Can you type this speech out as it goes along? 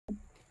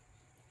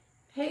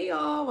Hey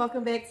y'all,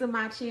 welcome back to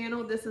my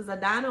channel. This is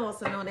Adana,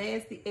 also known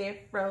as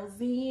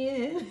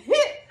TheAfrozen.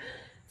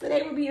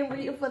 Today we'll be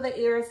reading for the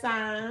air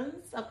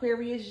signs,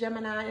 Aquarius,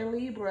 Gemini, and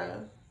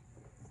Libra.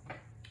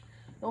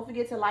 Don't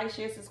forget to like,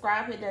 share,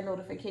 subscribe, hit that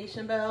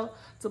notification bell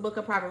to book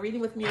a private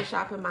reading with me or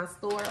shop in my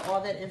store. All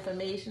that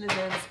information is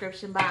in the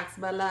description box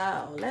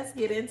below. Let's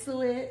get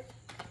into it.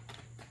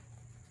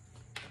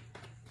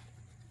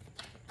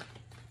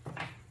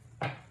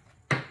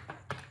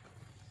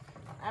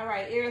 All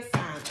right, air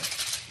signs.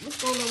 What's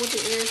going on with the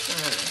air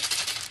signs?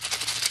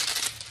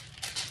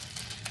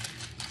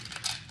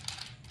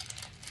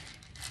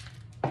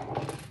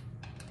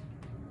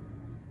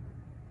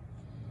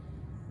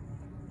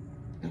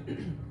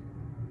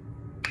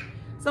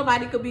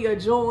 Somebody could be a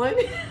join.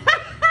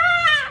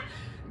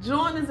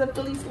 Join is a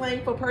Philly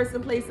slang for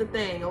person, place, or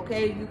thing,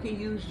 okay? You can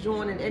use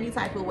join in any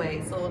type of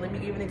way. So let me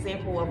give an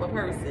example of a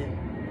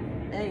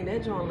person. Dang,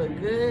 that join look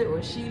good,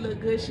 or she look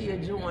good, she a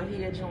join,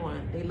 he a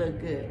join. They look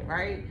good,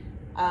 right?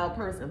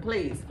 Person,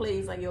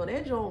 place, like, yo,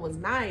 that joint was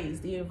nice.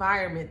 The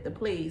environment, the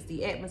place,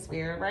 the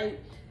atmosphere, right?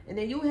 And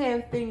then you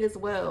have thing as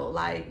well,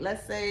 like,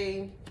 let's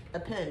say a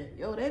pen.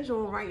 Yo, that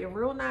joint writing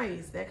real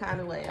nice, that kind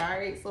of way, all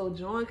right? So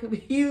joint could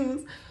be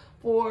used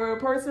for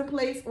person,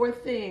 place, or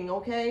thing,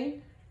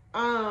 okay?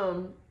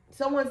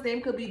 Someone's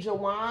name could be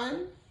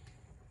Jawan.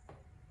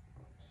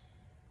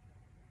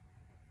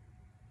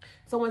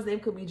 Someone's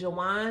name could be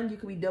Jawan. You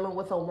could be dealing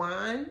with a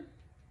Juan.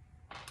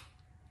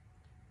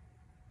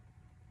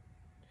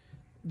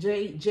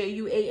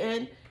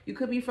 J-U-A-N. You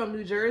could be from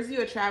New Jersey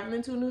or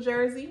traveling to New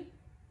Jersey.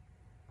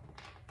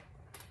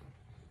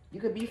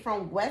 You could be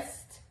from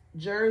West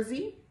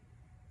Jersey.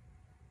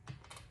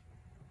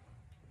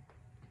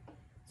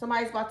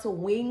 Somebody's about to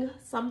wing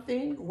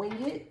something, wing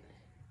it.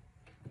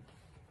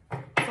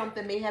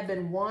 Something may have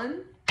been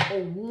won or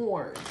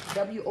worn.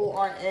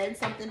 W-O-R-N.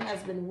 Something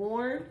has been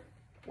worn.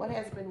 What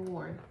has been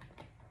worn?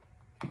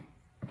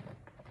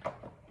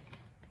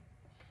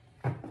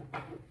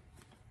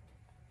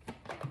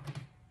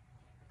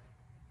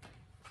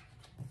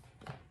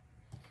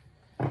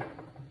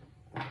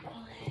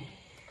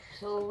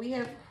 So we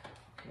have,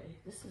 okay,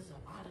 this is a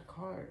lot of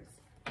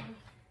cards.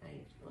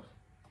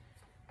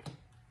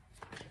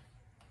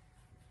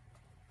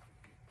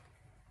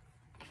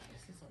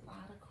 This is a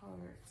lot of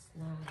cards.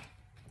 Nah,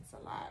 it's a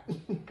lot.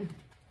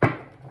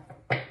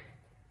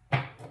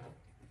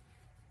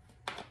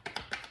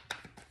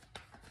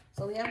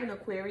 So we have an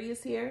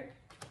Aquarius here.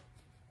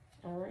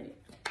 All right.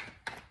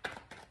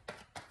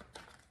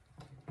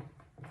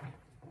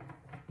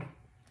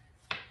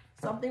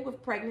 Something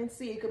with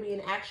pregnancy. It could be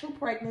an actual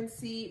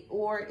pregnancy,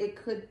 or it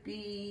could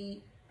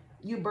be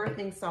you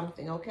birthing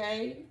something,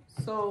 okay?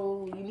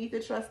 So you need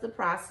to trust the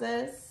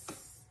process.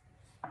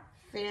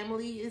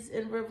 Family is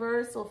in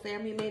reverse, so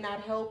family may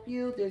not help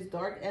you. There's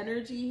dark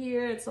energy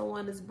here, and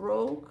someone is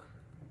broke.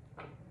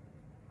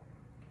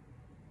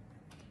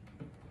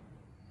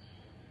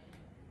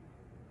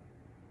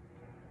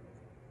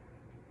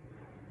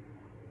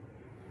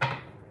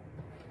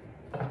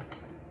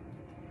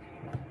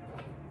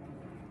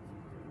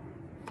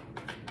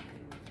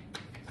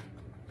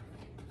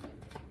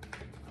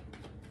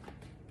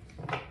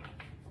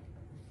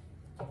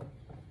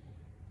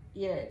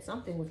 Yeah, it's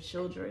something with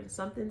children.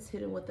 Something's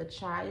hidden with a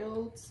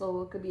child,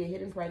 so it could be a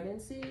hidden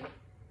pregnancy.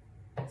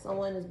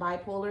 Someone is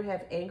bipolar,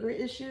 have anger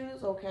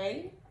issues,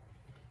 okay?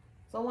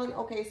 Someone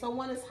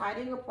is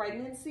hiding a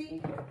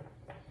pregnancy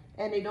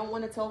and they don't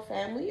want to tell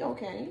family,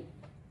 okay?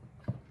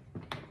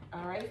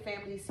 All right,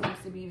 family seems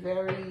to be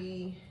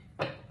very,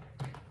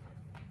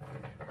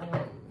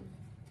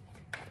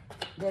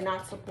 they're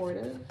not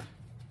supportive.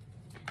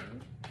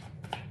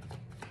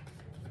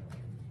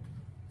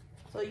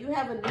 So you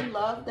have a new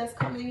love that's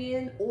coming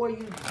in, or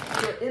you're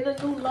in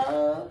a new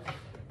love.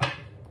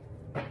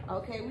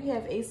 Okay, we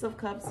have Ace of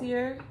Cups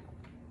here.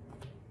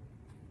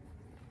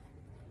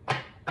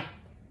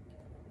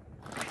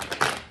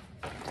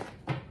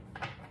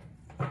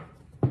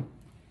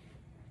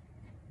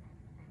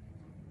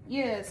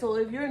 Yeah, so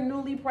if you're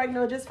newly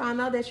pregnant or just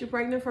found out that you're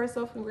pregnant, first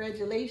off,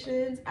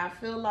 congratulations. I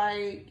feel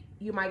like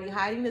you might be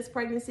hiding this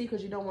pregnancy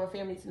because you don't want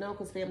family to know,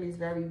 because family is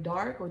very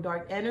dark or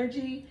dark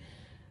energy.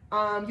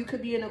 You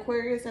could be an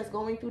Aquarius that's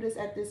going through this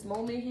at this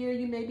moment here.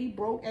 You may be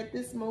broke at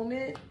this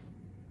moment,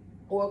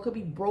 or it could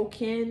be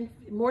broken,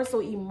 more so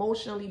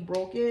emotionally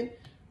broken.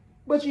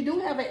 But you do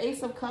have an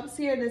Ace of Cups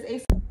here. There's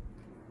Ace.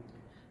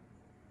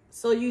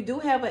 So you do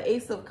have an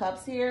Ace of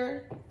Cups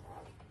here,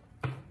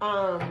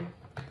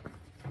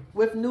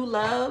 with new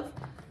love.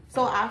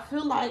 So I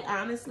feel like,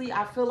 honestly,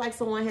 I feel like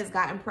someone has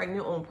gotten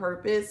pregnant on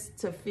purpose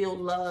to feel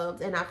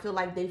loved, and I feel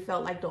like they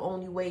felt like the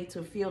only way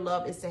to feel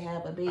love is to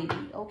have a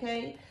baby.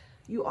 Okay.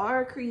 You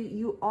are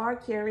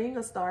carrying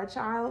a star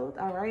child,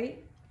 all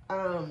right?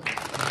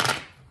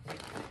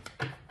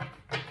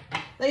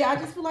 Like, I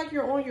just feel like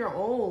you're on your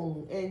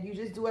own and you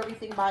just do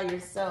everything by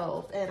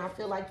yourself. And I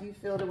feel like you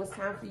feel it was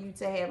time for you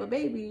to have a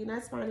baby. And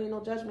that's fine. Ain't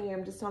no judgment here.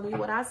 I'm just telling you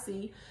what I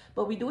see.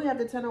 But we do have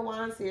the Ten of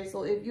Wands here.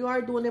 So if you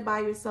are doing it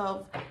by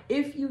yourself,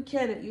 if you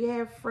can, if you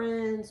have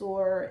friends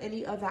or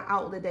any other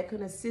outlet that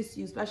can assist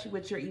you, especially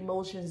with your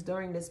emotions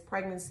during this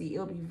pregnancy,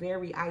 it'll be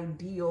very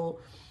ideal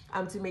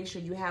to make sure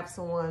you have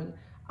someone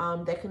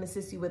that can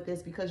assist you with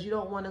this, because you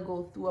don't want to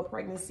go through a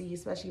pregnancy,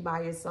 especially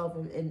by yourself,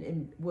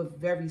 and with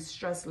very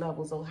stress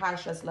levels or high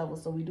stress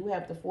levels. So we do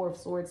have the Four of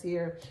Swords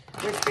here.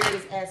 Your spirit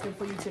is asking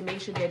for you to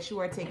make sure that you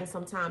are taking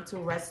some time to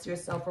rest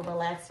yourself or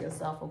relax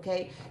yourself,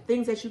 okay?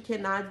 Things that you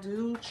cannot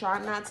do, try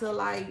not to,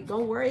 like,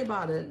 don't worry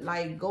about it.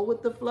 Like, go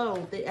with the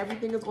flow.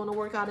 Everything is going to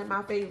work out in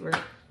my favor,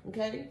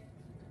 okay?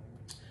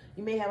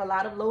 You may have a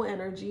lot of low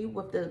energy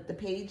with the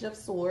Page of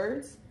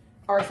Swords.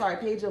 Or sorry,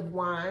 Page of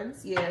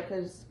Wands, yeah,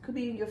 because could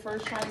be in your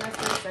first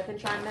trimester, second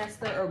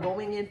trimester, or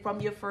going in from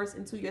your first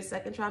into your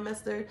second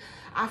trimester.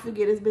 I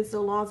forget, it's been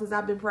so long since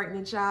I've been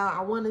pregnant, child.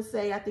 I want to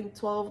say, I think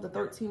 12 to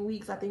 13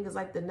 weeks, I think is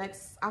like the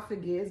next, I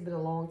forget, it's been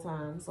a long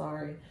time,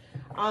 sorry.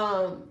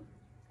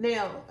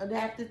 Now, I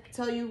have to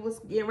tell you what's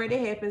getting ready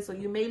to happen. So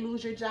you may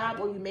lose your job,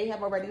 or you may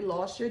have already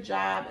lost your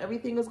job.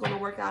 Everything is going to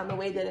work out in the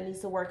way that it needs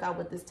to work out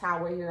with this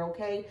Tower here,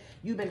 okay?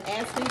 You've been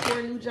asking for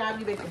a new job.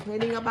 You've been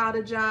complaining about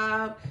a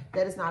job,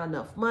 that it's not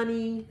enough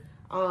money.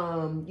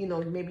 You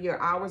know, maybe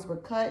your hours were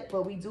cut.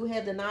 But we do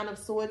have the Nine of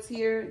Swords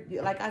here.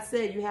 Like I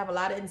said, you have a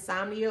lot of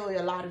insomnia or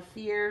a lot of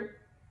fear.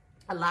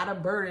 A lot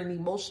of burden,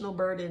 emotional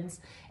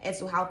burdens as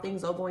to how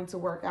things are going to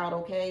work out,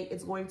 okay?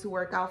 It's going to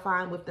work out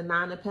fine with the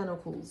Nine of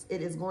Pentacles.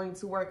 It is going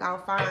to work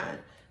out fine.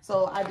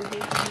 So I just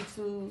need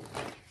you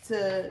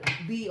to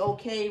be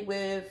okay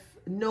with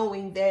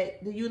knowing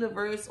that the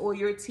universe or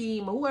your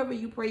team or whoever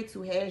you pray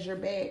to has your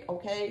back,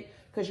 okay?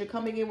 Because you're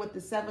coming in with the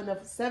Seven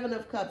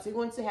of Cups. You're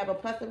going to have a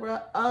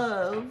plethora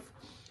of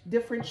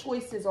different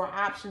choices or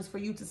options for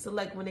you to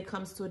select when it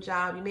comes to a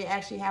job. You may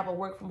actually have a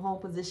work from home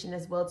position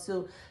as well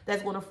too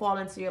that's going to fall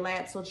into your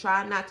lap. So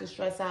try not to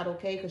stress out,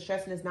 okay? Because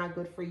stressing is not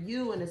good for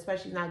you, and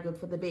especially not good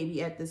for the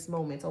baby at this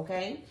moment,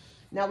 okay?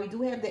 Now we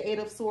do have the Eight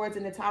of Swords,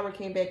 and the Tower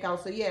came back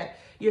out. So yeah,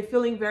 you're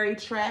feeling very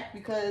trapped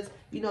because,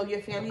 you know,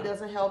 your family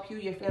doesn't help you.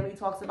 Your family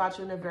talks about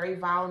you in a very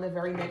vile and a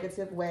very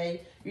negative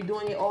way. You're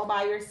doing it all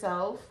by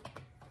yourself.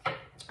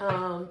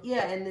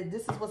 Yeah, and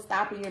this is what's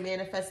stopping your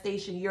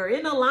manifestation. You're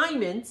in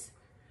alignment.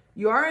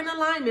 You are in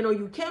alignment, or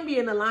you can be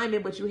in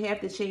alignment, but you have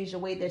to change the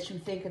way that you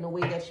think and the way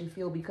that you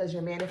feel, because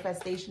your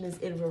manifestation is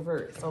in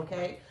reverse,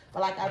 okay?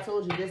 But like I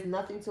told you, there's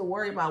nothing to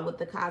worry about with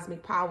the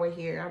cosmic power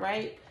here, all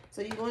right?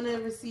 So you're going to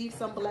receive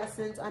some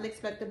blessings,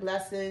 unexpected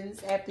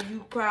blessings. After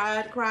you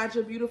cried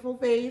your beautiful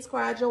face,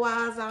 cried your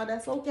eyes out.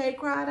 That's okay.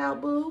 Cry it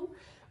out, boo.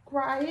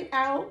 Cry it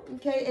out,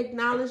 okay?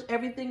 Acknowledge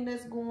everything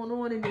that's going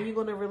on, and then you're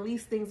going to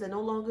release things that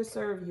no longer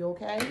serve you,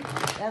 okay?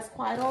 That's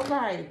quite all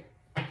right.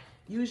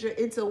 Use your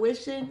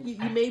intuition. You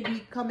may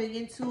be coming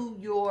into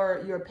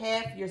your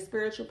path, your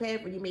spiritual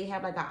path, or you may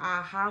have like an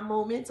aha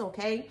moment,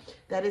 okay?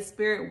 That is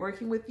spirit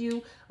working with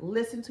you.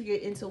 Listen to your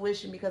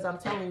intuition, because I'm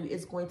telling you,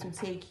 it's going to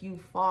take you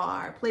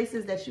far.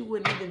 Places that you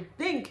wouldn't even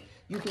think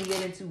you can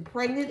get into,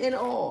 pregnant and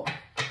all.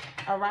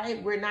 All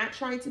right? We're not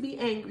trying to be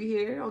angry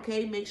here,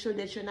 okay? Make sure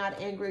that you're not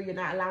angry. You're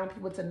not allowing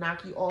people to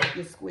knock you off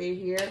your square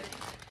here.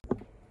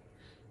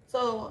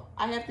 So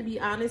I have to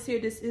be honest here,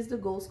 this is the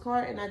Ghost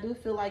card, and I do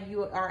feel like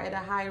you are at a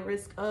high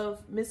risk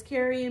of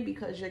miscarrying,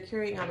 because you're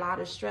carrying a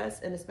lot of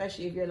stress, and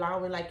especially if you're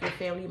allowing like your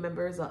family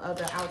members or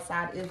other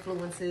outside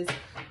influences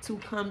to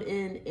come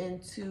in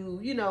and to,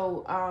 you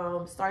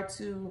know, start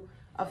to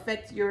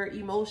affect your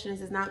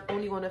emotions. It's not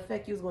only going to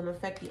affect you, it's going to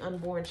affect the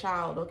unborn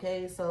child,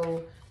 okay?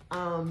 So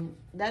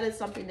that is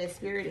something that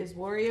spirit is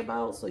worried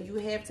about. So you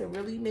have to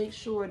really make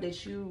sure that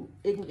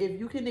if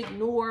you can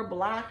ignore,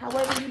 block,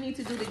 however you need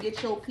to do to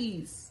get your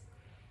peace,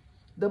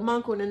 the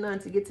monk or the nun,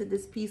 to get to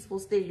this peaceful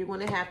state, you're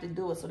going to have to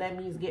do it. So that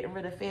means getting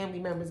rid of family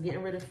members,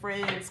 getting rid of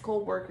friends,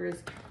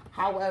 co-workers,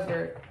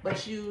 however.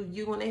 But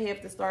you're going to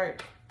have to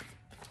start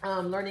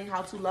learning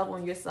how to love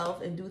on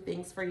yourself and do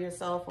things for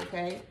yourself,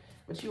 okay?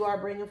 But you are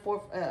bringing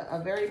forth a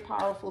very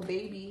powerful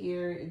baby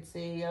here. It's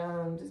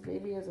a this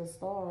baby is a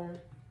star.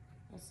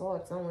 I saw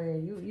it somewhere.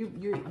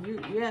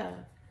 Yeah.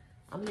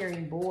 I'm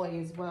hearing boy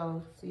as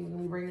well. So you're going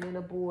to be bringing in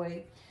a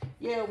boy.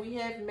 Yeah, we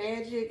have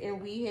magic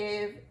and we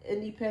have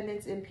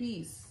independence and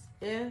peace.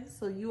 Yeah,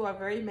 so you are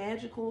very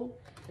magical,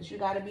 but you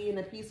got to be in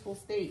a peaceful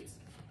state.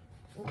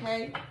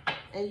 Okay?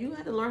 And you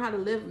have to learn how to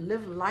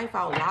live life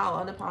out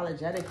loud,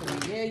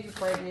 unapologetically. Yeah, you're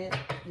pregnant.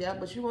 Yeah,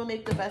 but you're going to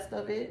make the best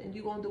of it. And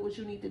you're going to do what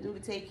you need to do to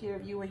take care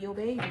of you and your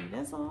baby.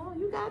 That's all.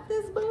 You got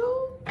this,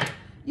 boo.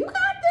 You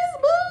got this,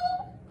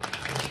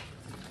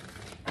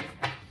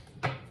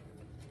 boo.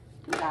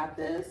 You got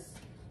this.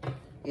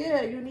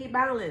 Yeah, you need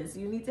balance.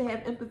 You need to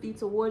have empathy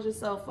towards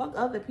yourself. Fuck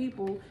other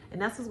people,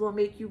 and that's what's going to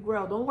make you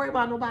grow. Don't worry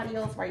about nobody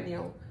else right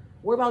now.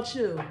 Worry about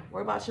you.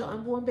 Worry about your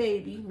unborn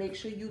baby. Make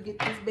sure you get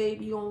this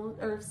baby on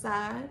earth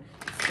side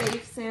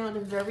safe, sound,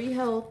 and very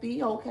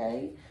healthy,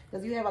 okay?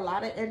 Because you have a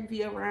lot of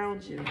envy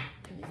around you.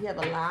 You have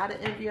a lot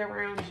of envy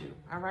around you,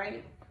 all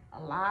right? A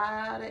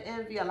lot of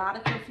envy, a lot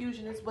of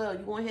confusion as well.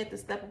 You're going to have to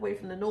step away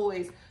from the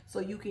noise so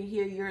you can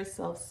hear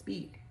yourself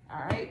speak. All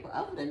right? But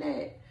other than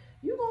that,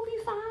 you're going to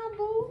be fine,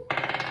 boo.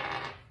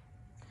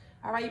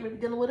 All right? You may be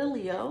dealing with a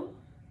Leo.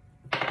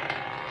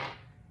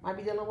 Might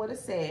be dealing with a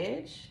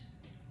Sag.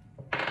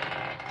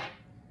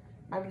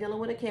 Might be dealing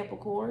with a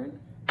Capricorn.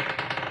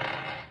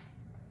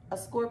 A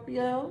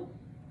Scorpio.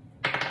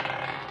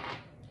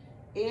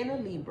 And a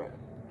Libra.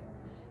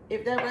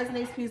 If that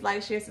resonates, please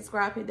like, share,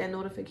 subscribe, hit that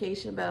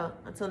notification bell.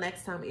 Until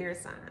next time, air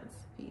signs.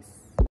 Peace.